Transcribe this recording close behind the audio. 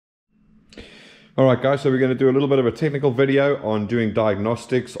Alright guys, so we're going to do a little bit of a technical video on doing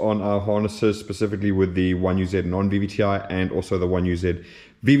diagnostics on our harnesses, specifically with the 1UZ non-VVTi and also the 1UZ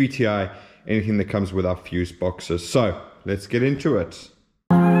VVTi, anything that comes with our fuse boxes. So let's get into it.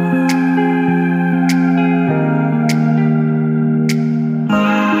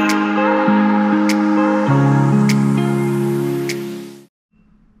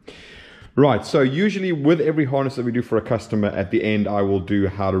 Right, so usually with every harness that we do for a customer, at the end I will do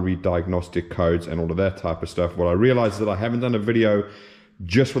how to read diagnostic codes and all of that type of stuff. What I realized is that I haven't done a video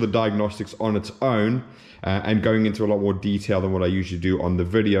just for the diagnostics on its own and going into a lot more detail than what I usually do on the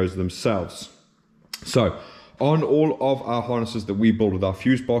videos themselves. So on all of our harnesses that we build with our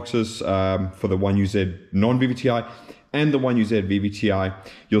fuse boxes for the 1UZ non-VVTi and the 1UZ VVTi,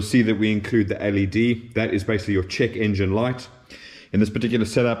 you'll see that we include the LED. That is basically your check engine light. In this particular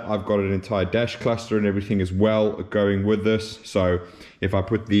setup, I've got an entire dash cluster and everything as well going with this. So if I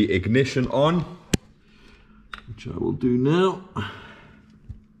put the ignition on, which I will do now.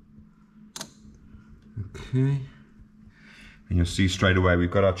 Okay. And you'll see straight away,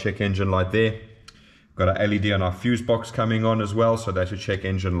 we've got our check engine light there. We've got our LED on our fuse box coming on as well. So that's your check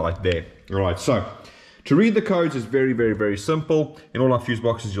engine light there. All right, so to read the codes is very, very, very simple. In all our fuse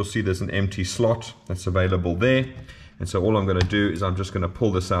boxes, you'll see there's an empty slot that's available there. And so all I'm going to do is I'm just going to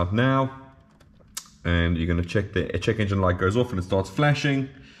pull this out now, and you're going to check the check engine light goes off and it starts flashing.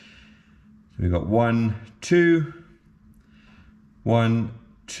 So we've got 1, 2, 1,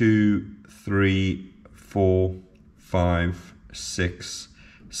 2, 3, 4, 5, 6,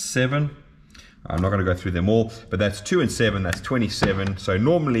 7. I'm not going to go through them all, but that's 2 and 7, that's 27. So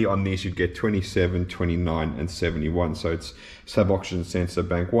normally on these you'd get 27, 29, and 71. So it's sub-oxygen sensor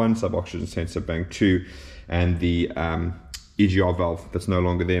bank 1, sub-oxygen sensor bank 2, and the EGR valve that's no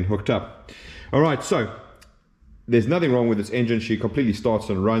longer there and hooked up. All right, so there's nothing wrong with this engine. She completely starts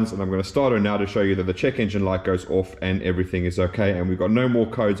and runs, and I'm going to start her now to show you that the check engine light goes off and everything is okay, and we've got no more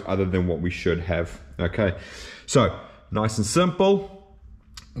codes other than what we should have. Okay, so nice and simple.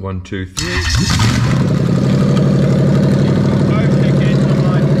 1, 2, 3. No check engine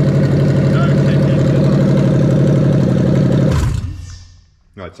light. No check engine light.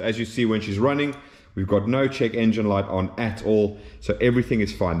 Right, so as you see when she's running, we've got no check engine light on at all, so everything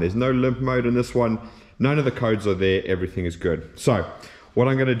is fine. There's no limp mode in this one. None of the codes are there. Everything is good. So what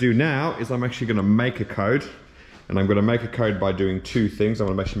I'm going to do now is I'm actually going to make a code, and I'm going to make a code by doing two things. I'm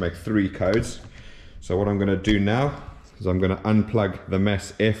going to actually make 3 codes. So what I'm going to do now is I'm going to unplug the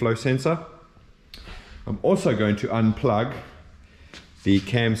mass airflow sensor. I'm also going to unplug the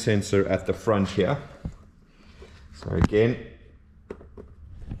cam sensor at the front here. So again,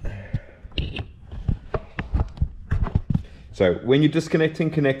 so when you're disconnecting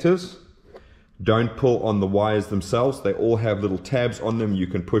connectors, don't pull on the wires themselves. They all have little tabs on them. You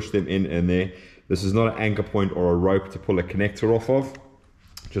can push them in and there. This is not an anchor point or a rope to pull a connector off of.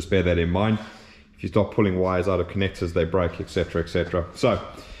 Just bear that in mind. If you start pulling wires out of connectors, they break, etc., etc. So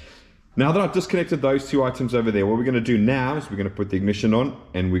now that I've disconnected those 2 items over there, what we're going to do now is we're going to put the ignition on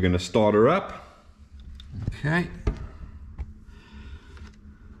and we're going to start her up. Okay.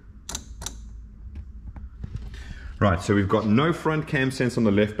 Right, so we've got no front cam sensor on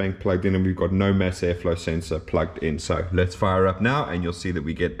the left bank plugged in, and we've got no mass airflow sensor plugged in. So let's fire up now, and you'll see that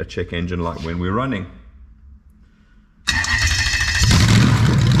we get a check engine light when we're running.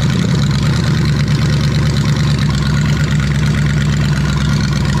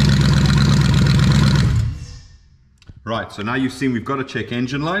 Right, so now you've seen we've got a check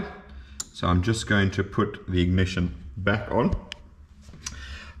engine light. So I'm just going to put the ignition back on.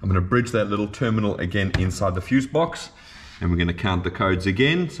 I'm going to bridge that little terminal again inside the fuse box, and we're going to count the codes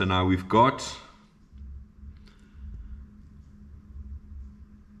again. So now we've got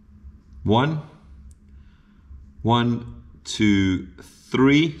 1, 1, 2,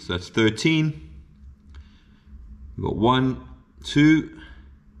 3, so that's 13. We've got 1, 2,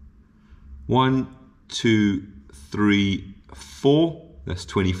 1, 2, 3, 4, that's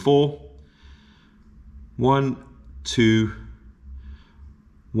 24. 1, 2,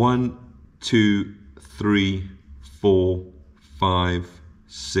 1, 2, 3, 4, 5,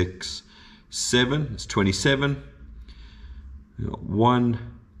 6, 7. It's 27. 1,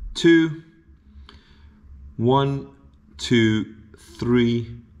 2, 1, 2,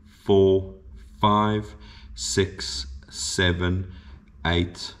 3, 4, 5, 6, 7,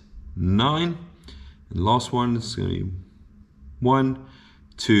 8, 9. And the last one is going to be 1,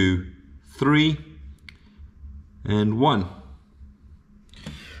 2, 3, and 1.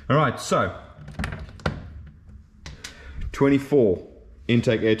 All right, so 24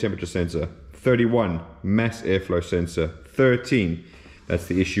 intake air temperature sensor, 31 mass airflow sensor, 13 That's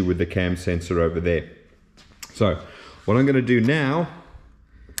the issue with the cam sensor over there. So what I'm going to do now,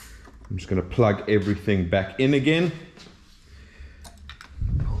 I'm just going to plug everything back in again.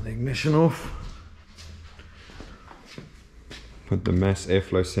 Pull the ignition off. Put the mass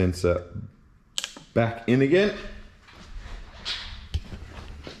airflow sensor back in again.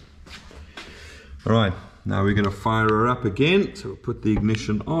 All right, now we're going to fire her up again. So we'll put the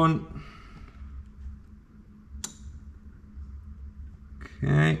ignition on.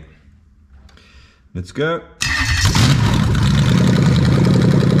 Okay, let's go.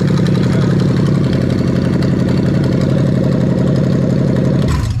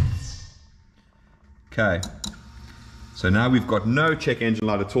 Okay, so now we've got no check engine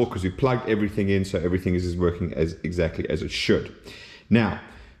light at all because we plugged everything in, so everything is working as exactly as it should. Now,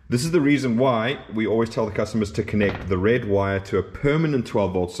 this is the reason why we always tell the customers to connect the red wire to a permanent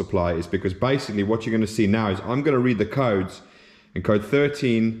 12 volt supply, is because basically what you're going to see now is I'm going to read the codes, and code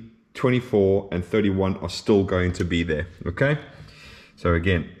 13, 24, and 31 are still going to be there, okay? So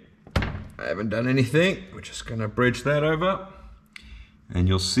again, I haven't done anything. We're just going to bridge that over, and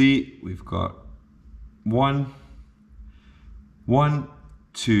you'll see we've got 1,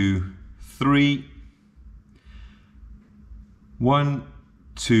 2, 3, 1,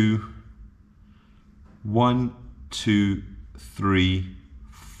 2, 1, 2, 3,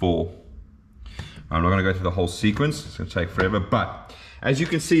 4. I'm not going to go through the whole sequence, it's going to take forever, but as you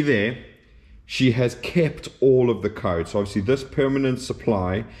can see there, she has kept all of the codes. So obviously this permanent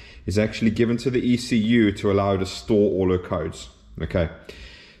supply is actually given to the ECU to allow her to store all her codes. Okay,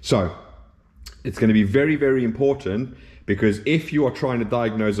 so it's going to be very, very important, because if you are trying to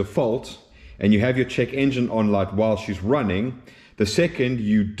diagnose a fault and you have your check engine on light while she's running, the second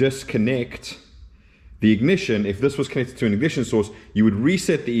you disconnect the ignition, if this was connected to an ignition source, you would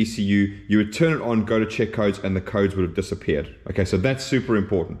reset the ECU, you would turn it on, go to check codes, and the codes would have disappeared. Okay, so that's super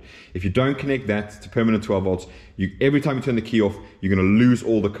important. If you don't connect that to permanent 12 volts, every time you turn the key off, you're going to lose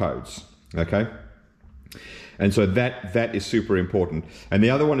all the codes. Okay? And so that is super important. And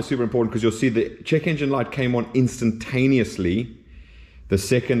the other one is super important because you'll see the check engine light came on instantaneously the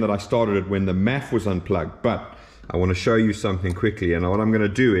second that I started it when the MAF was unplugged. But I want to show you something quickly, and what I'm going to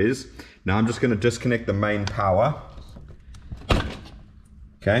do is, now I'm just going to disconnect the main power.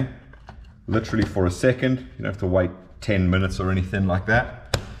 Okay, literally for a second. You don't have to wait 10 minutes or anything like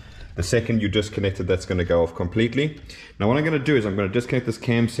that. The second you disconnect it, that's going to go off completely. Now what I'm going to do is I'm going to disconnect this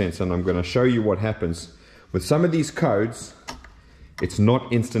cam sensor, and I'm going to show you what happens. With some of these codes, it's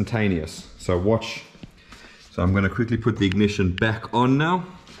not instantaneous. So watch. So I'm going to quickly put the ignition back on now.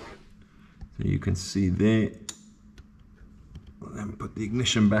 So you can see there. Then put the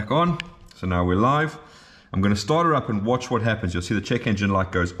ignition back on. So now we're live. I'm going to start her up and watch what happens. You'll see the check engine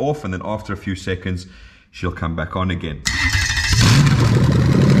light goes off, and then after a few seconds, she'll come back on again.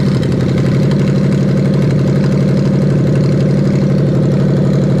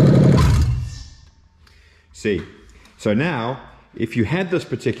 See, so now, if you had this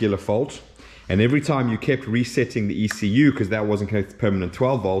particular fault, and every time you kept resetting the ECU because that wasn't connected to permanent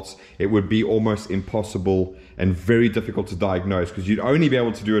 12 volts, it would be almost impossible and very difficult to diagnose, because you'd only be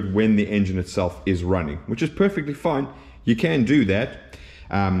able to do it when the engine itself is running, which is perfectly fine. You can do that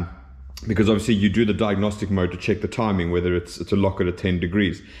because obviously you do the diagnostic mode to check the timing, whether it's a lock at 10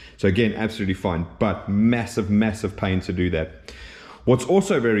 degrees. So again, absolutely fine, but massive, massive pain to do that. What's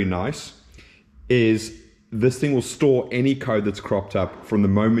also very nice is this thing will store any code that's cropped up from the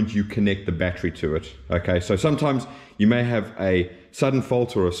moment you connect the battery to it. Okay, so sometimes you may have a sudden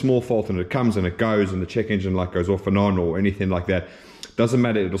fault or a small fault, and it comes and it goes, and the check engine light goes off and on or anything like that. Doesn't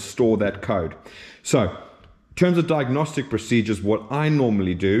matter, it'll store that code. So in terms of diagnostic procedures, what I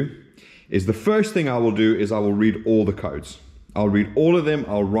normally do is the first thing I will do is I will read all the codes. I'll read all of them,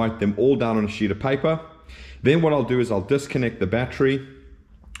 I'll write them all down on a sheet of paper. Then what I'll do is I'll disconnect the battery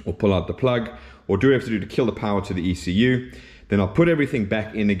or pull out the plug, or do what I have to do to kill the power to the ECU. Then I'll put everything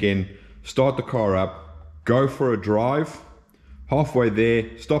back in again, start the car up, go for a drive, halfway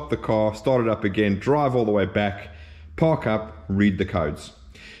there, stop the car, start it up again, drive all the way back, park up, read the codes.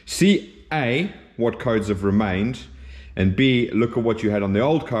 See, A, what codes have remained, and B, look at what you had on the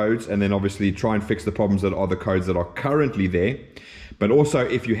old codes, and then obviously try and fix the problems that are the codes that are currently there. But also,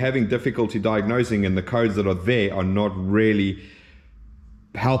 if you're having difficulty diagnosing and the codes that are there are not really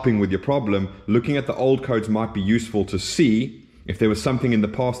helping with your problem, looking at the old codes might be useful to see if there was something in the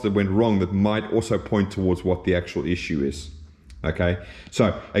past that went wrong that might also point towards what the actual issue is. Okay,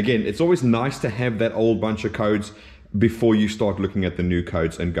 so again, it's always nice to have that old bunch of codes before you start looking at the new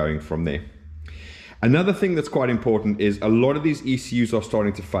codes and going from there. Another thing that's quite important is a lot of these ECUs are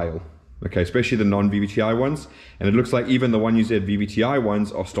starting to fail. okay, especially the non-VVTi ones, and it looks like even the 1UZ-VVTi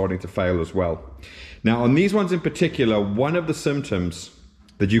ones are starting to fail as well. Now on these ones in particular, one of the symptoms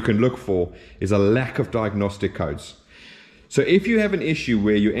that you can look for is a lack of diagnostic codes. So if you have an issue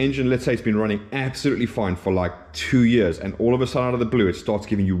where your engine, let's say it's been running absolutely fine for like 2 years, and all of a sudden out of the blue it starts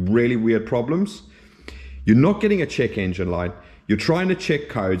giving you really weird problems, you're not getting a check engine light, you're trying to check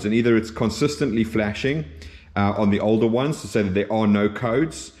codes, and either it's consistently flashing on the older ones to say that there are no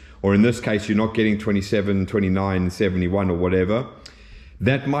codes, or in this case you're not getting 27, 29, 71 or whatever,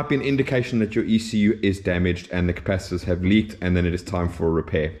 that might be an indication that your ECU is damaged and the capacitors have leaked, and then it is time for a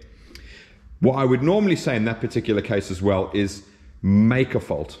repair. What I would normally say in that particular case as well is make a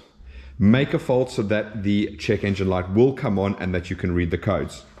fault. Make a fault so that the check engine light will come on and that you can read the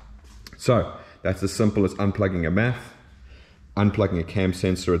codes. So that's as simple as unplugging a MAF, unplugging a cam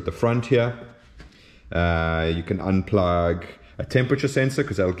sensor at the front here. You can unplug a temperature sensor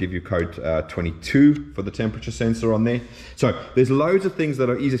because that'll give you code 22 for the temperature sensor on there. So there's loads of things that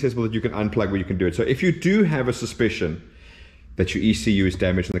are easy accessible that you can unplug where you can do it. So if you do have a suspicion that your ECU is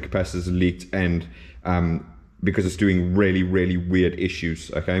damaged and the capacitors are leaked, and because it's doing really weird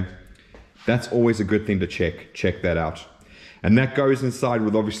issues, okay, that's always a good thing to check that out. And that goes inside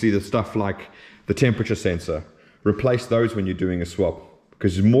with obviously the stuff like the temperature sensor. Replace those when you're doing a swap,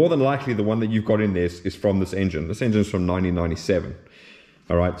 because more than likely the one that you've got in there is from this engine. This engine is from 1997.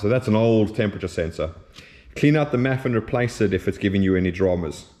 All right, so that's an old temperature sensor. Clean out the MAF and replace it if it's giving you any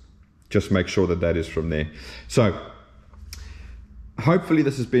dramas. Just make sure that that is from there. So hopefully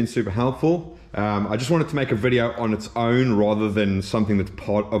this has been super helpful. I just wanted to make a video on its own rather than something that's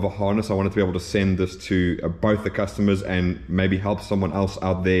part of a harness. I wanted to be able to send this to both the customers and maybe help someone else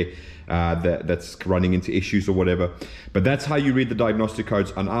out there that's running into issues or whatever. But that's how you read the diagnostic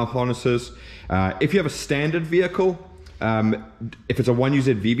codes on our harnesses. If you have a standard vehicle, if it's a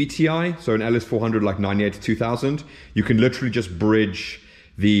 1UZ-VVTi, so an LS400 like 98 to 2000, you can literally just bridge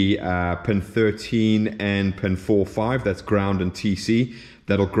the pin 13 and pin 4.5, that's ground and TC.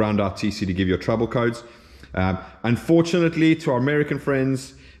 That'll ground out TC to give you your trouble codes. Unfortunately, to our American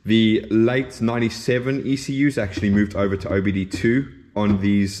friends, the late 97 ECUs actually moved over to OBD2 on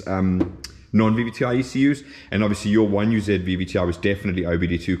these non-VVTi ECUs, and obviously your 1UZ-VVTi was definitely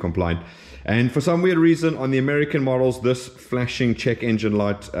OBD2 compliant. And for some weird reason, on the American models, this flashing check engine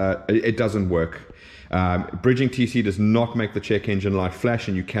light, it doesn't work. Bridging TC does not make the check engine light flash,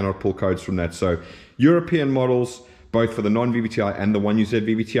 and you cannot pull codes from that. So European models, both for the non-VVTi and the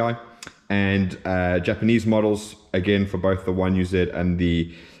 1UZ-VVTi, and Japanese models, again for both the 1UZ and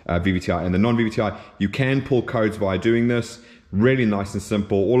the VVTi and the non-VVTi, you can pull codes via doing this. Really nice and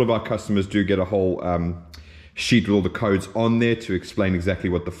simple. All of our customers do get a whole sheet with all the codes on there to explain exactly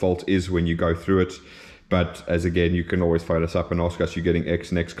what the fault is when you go through it. But as again, you can always phone us up and ask us, you're getting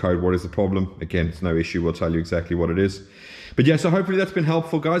X and X code, what is the problem? Again, it's no issue, we'll tell you exactly what it is. But yeah, so hopefully that's been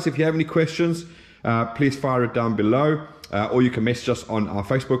helpful, guys. If you have any questions, please fire it down below, or you can message us on our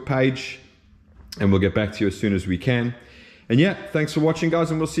Facebook page and we'll get back to you as soon as we can. And yeah, thanks for watching,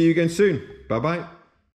 guys, and we'll see you again soon. Bye-bye.